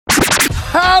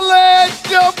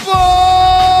Eligible!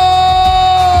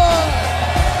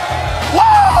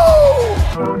 Woo!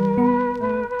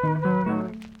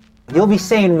 You'll be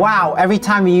saying wow every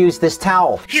time you use this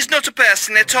towel. He's not a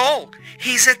person at all.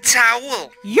 He's a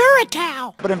towel. You're a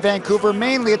towel. But in Vancouver,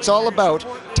 mainly it's all about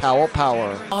towel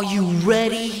power. Are you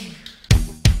ready?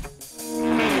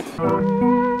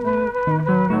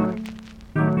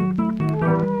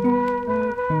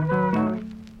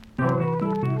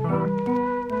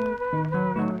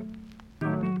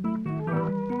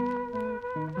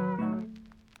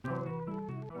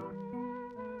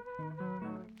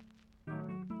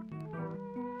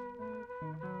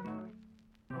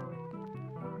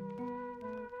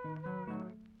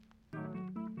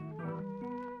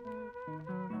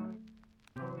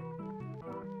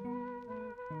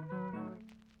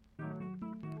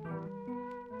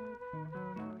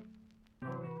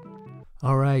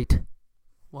 All right,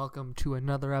 welcome to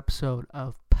another episode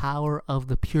of Power of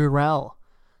the Purell,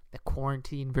 the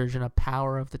quarantine version of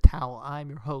Power of the Towel. I'm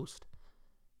your host,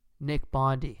 Nick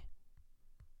Bondi.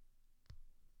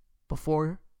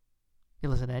 Before you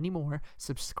listen to any more,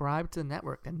 subscribe to the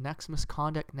network, the Next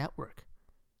Misconduct Network.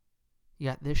 You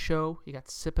got this show, you got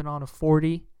Sipping on a 40,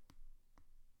 you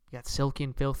got Silky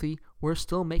and Filthy. We're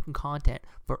still making content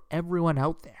for everyone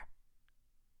out there.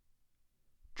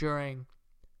 During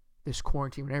this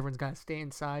quarantine, when everyone's got to stay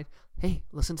inside, hey,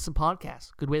 listen to some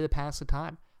podcasts. Good way to pass the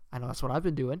time. I know that's what I've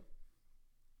been doing.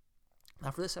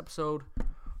 Now for this episode,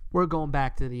 we're going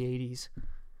back to the 80s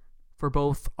for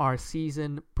both our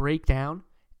season breakdown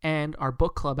and our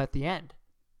book club at the end.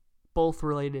 Both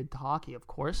related to hockey, of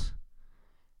course.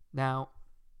 Now,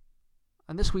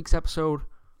 on this week's episode,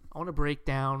 I want to break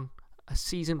down a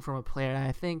season from a player that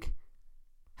I think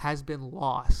has been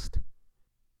lost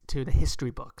to the history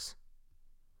books.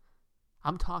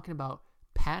 I'm talking about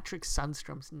Patrick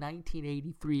Sundstrom's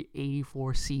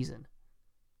 1983-84 season.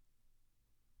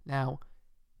 Now,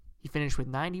 he finished with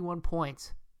 91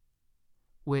 points,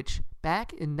 which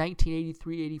back in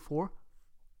 1983-84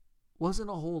 wasn't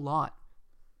a whole lot.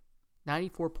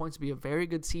 94 points would be a very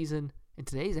good season in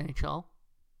today's NHL,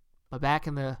 but back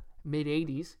in the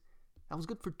mid-80s, that was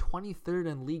good for 23rd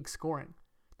in league scoring.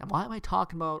 Now, why am I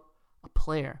talking about a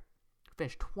player who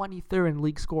finished 23rd in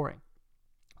league scoring?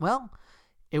 Well,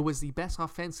 it was the best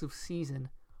offensive season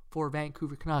for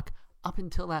Vancouver Canuck up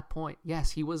until that point.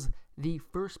 Yes, he was the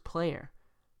first player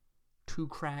to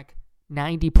crack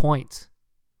 90 points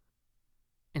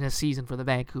in a season for the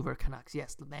Vancouver Canucks.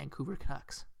 Yes, the Vancouver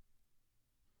Canucks.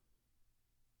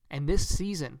 And this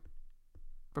season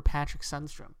for Patrick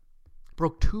Sundstrom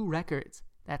broke two records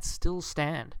that still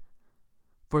stand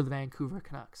for the Vancouver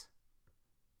Canucks.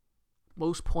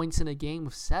 Most points in a game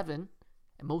with 7,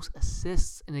 and most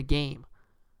assists in a game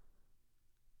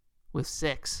with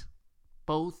 6.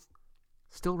 Both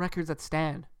still records that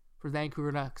stand for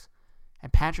Vancouver Canucks.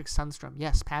 And Patrick Sundstrom,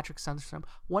 yes, Patrick Sundstrom,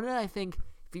 one that I think,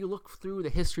 if you look through the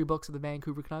history books of the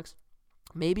Vancouver Canucks,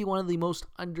 maybe one of the most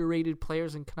underrated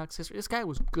players in Canucks history. This guy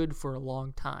was good for a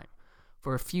long time,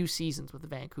 for a few seasons with the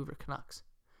Vancouver Canucks.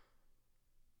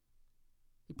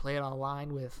 He played on a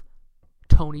line with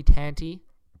Tony Tanti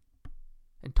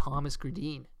and Thomas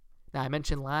Gradin. Now, I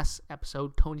mentioned last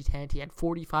episode, Tony Tanti had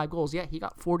 45 goals. Yeah, he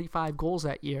got 45 goals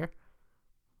that year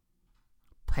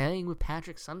playing with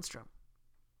Patrick Sundstrom.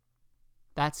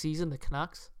 That season, the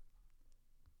Canucks,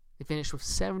 they finished with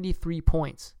 73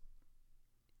 points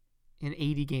in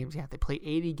 80 games. Yeah, they played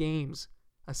 80 games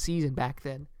a season back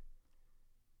then.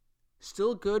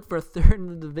 Still good for a third in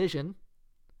the division.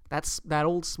 That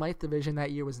old Smythe division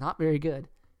that year was not very good.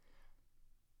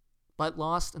 But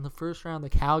lost in the first round to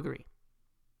Calgary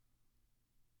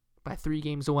by 3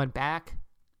 games to 1 back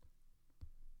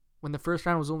when the first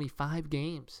round was only 5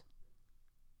 games.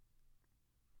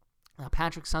 Now,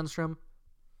 Patrick Sundstrom,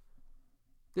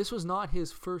 this was not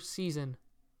his first season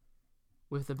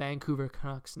with the Vancouver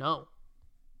Canucks. No.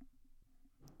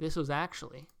 This was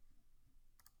actually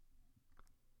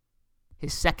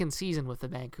his second season with the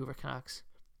Vancouver Canucks.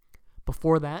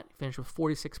 Before that, he finished with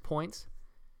 46 points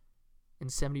in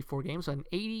 74 games. So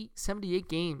in 78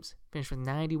 games, finished with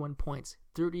 91 points,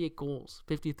 38 goals,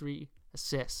 53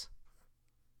 assists.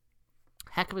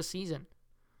 Heck of a season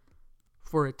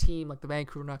for a team like the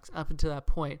Vancouver Canucks up until that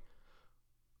point,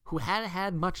 who hadn't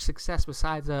had much success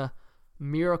besides a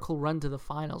miracle run to the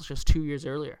finals just 2 years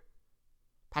earlier.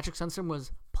 Patrick Sundstrom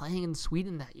was playing in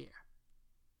Sweden that year.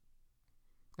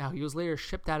 Now, he was later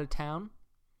shipped out of town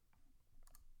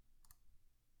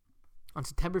on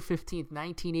September 15th,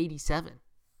 1987.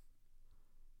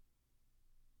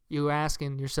 You were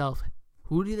asking yourself,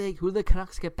 who do the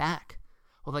Canucks get back?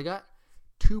 Well, they got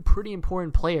 2 pretty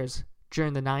important players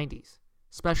during the 90s.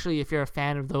 especially if you're a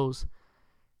fan of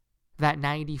that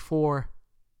 94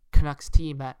 Canucks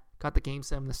team that got the Game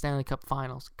 7 of the Stanley Cup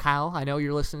Finals. Kyle, I know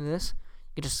you're listening to this.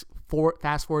 You can just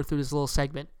fast forward through this little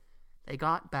segment. They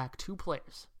got back 2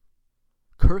 players,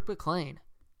 Kirk McLean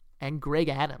and Greg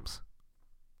Adams.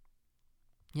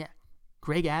 Yeah,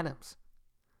 Greg Adams,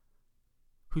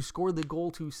 who scored the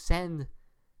goal to send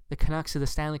the Canucks to the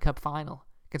Stanley Cup Final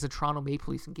against the Toronto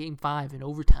Maple Leafs in Game 5 in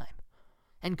overtime.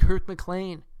 And Kirk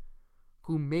McLean,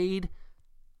 who made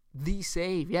the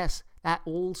save. Yes, that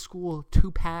old school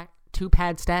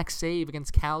two-pad stack save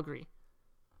against Calgary.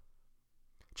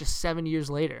 Just 7 years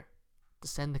later, to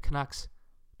send the Canucks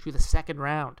to the second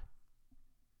round.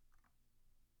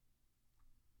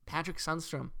 Patrick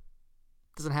Sundstrom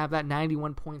doesn't have that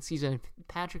 91-point season.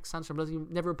 Patrick Sundstrom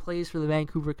never plays for the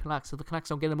Vancouver Canucks, so the Canucks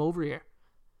don't get him over here.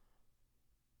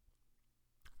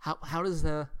 How does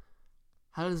the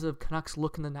Canucks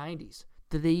look in the 90s?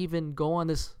 Did they even go on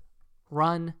this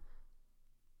run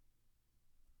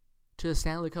to the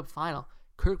Stanley Cup Final?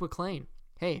 Kirk McLean,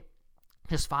 hey,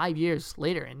 just 5 years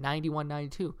later in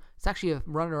 91-92, it's actually a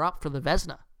runner-up for the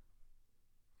Vezina.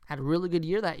 Had a really good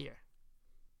year that year.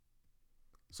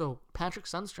 So, Patrick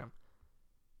Sundstrom,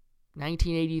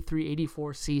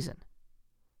 1983-84 season.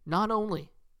 Not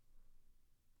only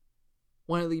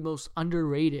one of the most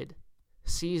underrated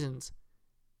seasons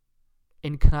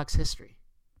in Canucks history,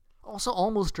 also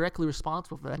almost directly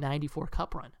responsible for that 94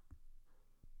 Cup run.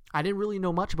 I didn't really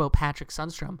know much about Patrick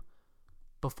Sundstrom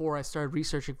before I started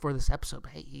researching for this episode,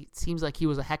 but hey, it seems like he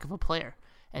was a heck of a player,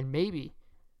 and maybe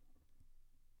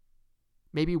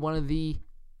one of the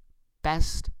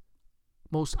best,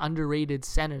 most underrated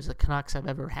centers the Canucks have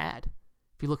ever had.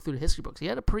 If you look through the history books, he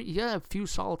had a few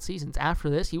solid seasons. After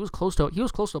this, he was close to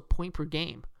a point per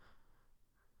game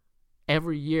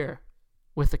every year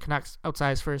with the Canucks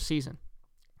outside his first season.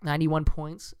 91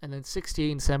 points, and then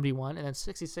 68 and 71, and then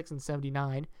 66 and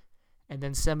 79, and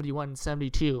then 71 and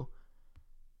 72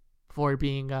 before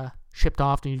being shipped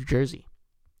off to New Jersey,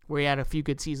 where he had a few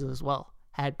good seasons as well.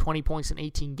 Had 20 points in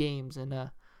 18 games in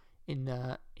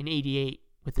 88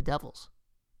 with the Devils.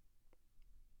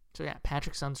 So yeah,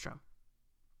 Patrick Sundstrom.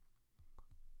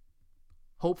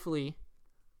 Hopefully,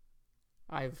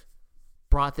 I've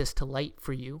brought this to light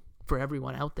for you, for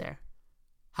everyone out there,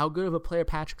 how good of a player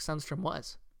Patrick Sundstrom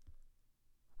was.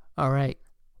 All right,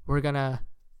 we're going to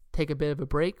take a bit of a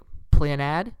break, play an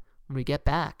ad. When we get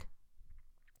back,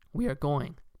 we are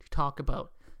going to talk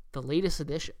about the latest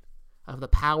edition of the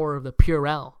Power of the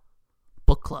Purell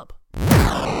book club.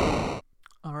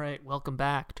 All right, welcome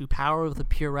back to Power of the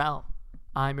Purell.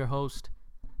 I'm your host,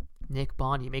 Nick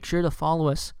Bondi. Make sure to follow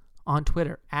us on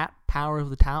Twitter at Power of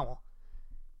the Towel.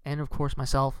 And of course,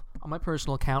 myself on my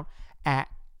personal account at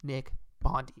Nick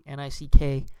Bondi.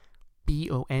 NickBondi.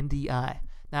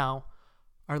 Now,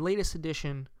 our latest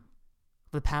edition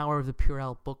of the Power of the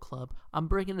Purell book club, I'm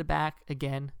bringing it back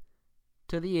again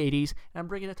to the 80s, and I'm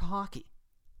bringing it to hockey.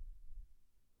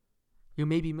 You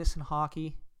may be missing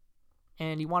hockey,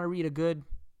 and you want to read a good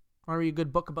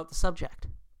book about the subject.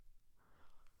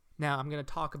 Now, I'm going to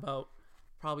talk about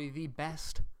probably the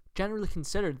best, generally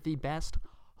considered the best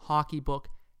hockey book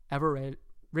ever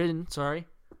written.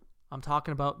 I'm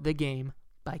talking about The Game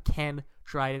by Ken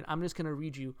Dryden. I'm just going to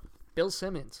read you. Bill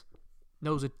Simmons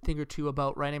knows a thing or two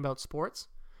about writing about sports.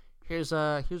 Here's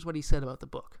what he said about the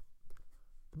book.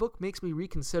 The book makes me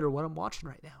reconsider what I'm watching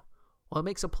right now. What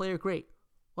makes a player great?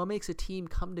 What makes a team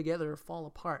come together or fall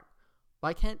apart?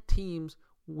 Why can't teams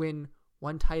win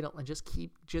one title and just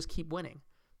keep winning?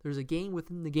 There's a game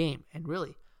within the game, and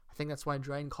really, I think that's why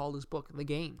Dryden called his book The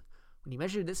Game. When you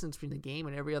measure the distance between the game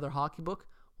and every other hockey book,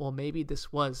 well, maybe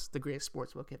this was the greatest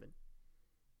sports book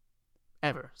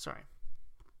ever.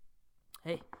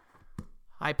 Hey,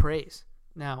 high praise.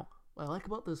 Now, what I like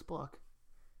about this book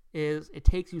is it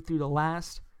takes you through the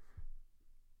last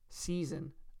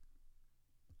season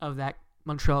of that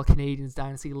Montreal Canadiens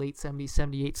dynasty, late 70s,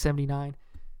 78, 79.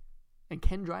 And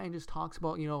Ken Dryden just talks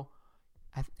about,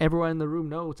 everyone in the room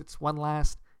knows it's one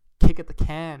last kick at the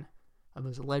can of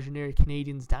this legendary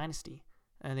Canadiens dynasty.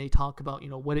 And they talk about,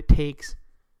 what it takes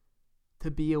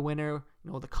to be a winner,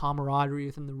 the camaraderie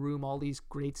within the room, all these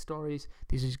great stories.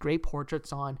 There's these great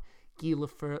portraits on Guy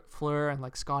Lafleur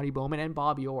and Scotty Bowman and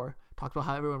Bobby Orr. Talked about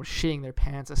how everyone was shitting their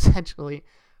pants essentially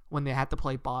when they had to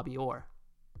play Bobby Orr.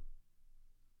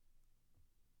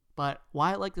 But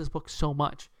why I like this book so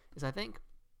much is I think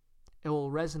it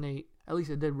will resonate, at least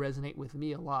it did resonate with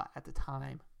me a lot at the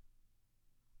time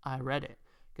I read it.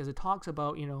 Because it talks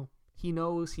about, he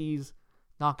knows he's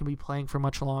not going to be playing for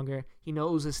much longer. He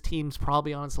knows his team's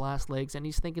probably on its last legs, and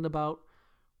he's thinking about,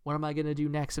 what am I going to do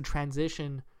next to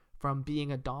transition from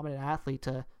being a dominant athlete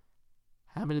to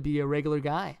having to be a regular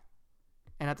guy.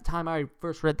 And at the time I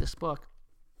first read this book,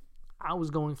 I was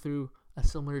going through a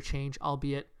similar change,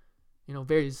 albeit,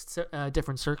 very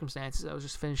different circumstances. I was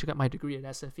just finishing up my degree at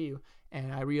SFU,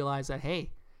 and I realized that,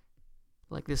 hey,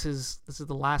 like this is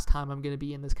the last time I'm going to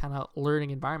be in this kind of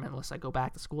learning environment unless I go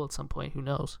back to school at some point. Who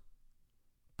knows?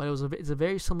 But it's a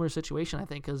very similar situation, I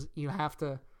think, because you have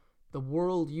to, the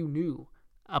world you knew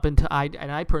up until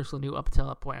I personally knew up until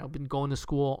that point. I've been going to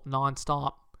school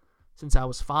nonstop since I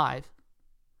was 5.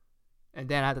 And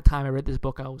then at the time I read this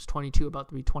book, I was 22, about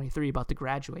to be 23, about to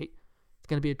graduate. It's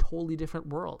going to be a totally different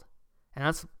world. And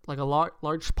that's like a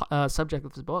large subject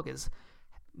of this book, is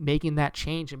making that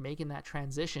change and making that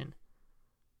transition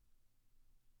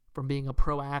from being a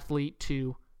pro athlete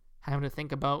to having to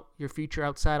think about your future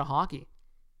outside of hockey.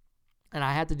 And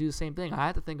I had to do the same thing. I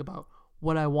had to think about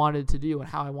what I wanted to do and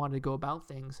how I wanted to go about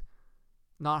things,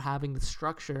 not having the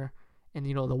structure and,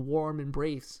 the warm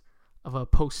embrace of a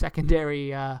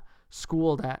post-secondary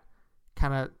school that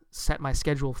kind of set my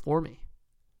schedule for me.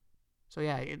 So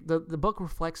yeah, the book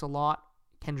reflects a lot.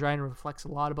 Ken Dryden reflects a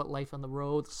lot about life on the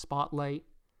road, the spotlight,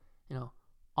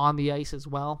 on the ice as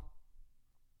well.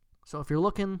 So if you're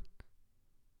looking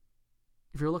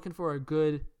for a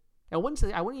good, I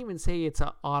wouldn't even say it's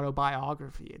an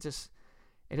autobiography. It just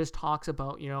talks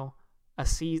about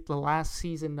the last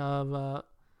season of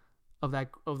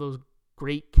those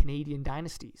great Canadian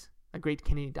dynasties, a great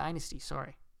Canadian dynasty.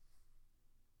 Sorry.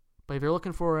 But if you're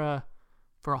looking for a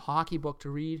hockey book to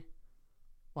read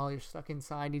while you're stuck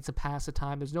inside, need to pass the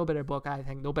time, there's no better book, I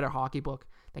think, no better hockey book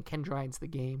than Ken Dryden's The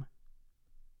Game.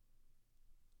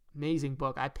 Amazing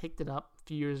book. I picked it up a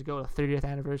few years ago, the 30th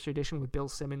anniversary edition with Bill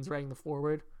Simmons writing the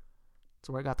foreword. That's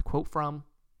where I got the quote from.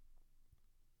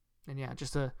 And yeah,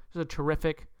 just a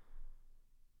terrific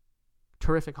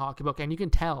hockey book. And you can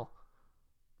tell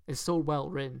it's so well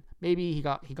written. Maybe he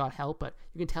got help, but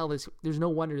you can tell there's no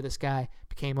wonder this guy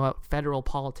became a federal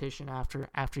politician after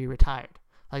he retired.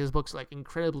 Like, his book's like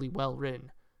incredibly well written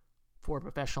for a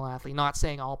professional athlete. Not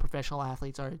saying all professional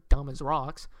athletes are dumb as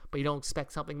rocks, but you don't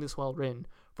expect something this well written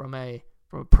from a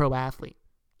pro athlete.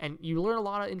 And you learn a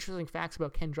lot of interesting facts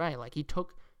about Ken Dryden. Like, he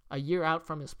took a year out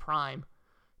from his prime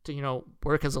to,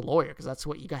 work as a lawyer, because that's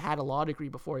what he had a law degree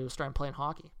before he was starting playing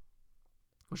hockey,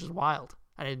 which is wild.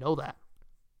 I didn't know that.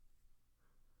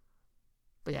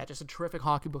 But yeah, just a terrific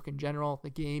hockey book in general. The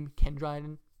Game, Ken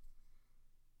Dryden.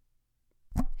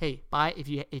 Hey, buy if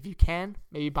you can,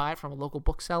 maybe buy it from a local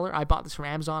bookseller. I bought this from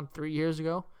Amazon 3 years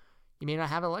ago. You may not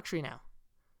have a luxury now.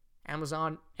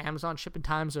 Amazon shipping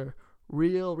times are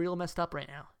real messed up right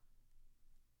now.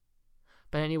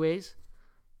 But anyways,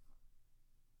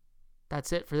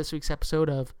 that's it for this week's episode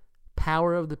of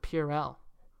Power of the Purell.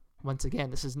 Once again,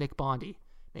 this is Nick Bondi.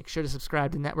 Make sure to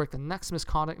subscribe to the Next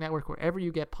Misconduct Network, wherever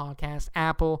you get podcasts,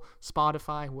 Apple,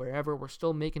 Spotify, wherever. We're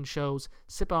still making shows.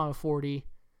 Sip on a 40,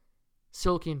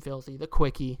 Silky and Filthy, The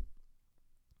Quickie.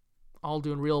 All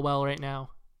doing real well right now.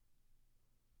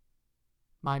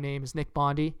 My name is Nick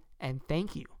Bondi, and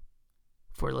thank you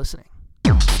for listening.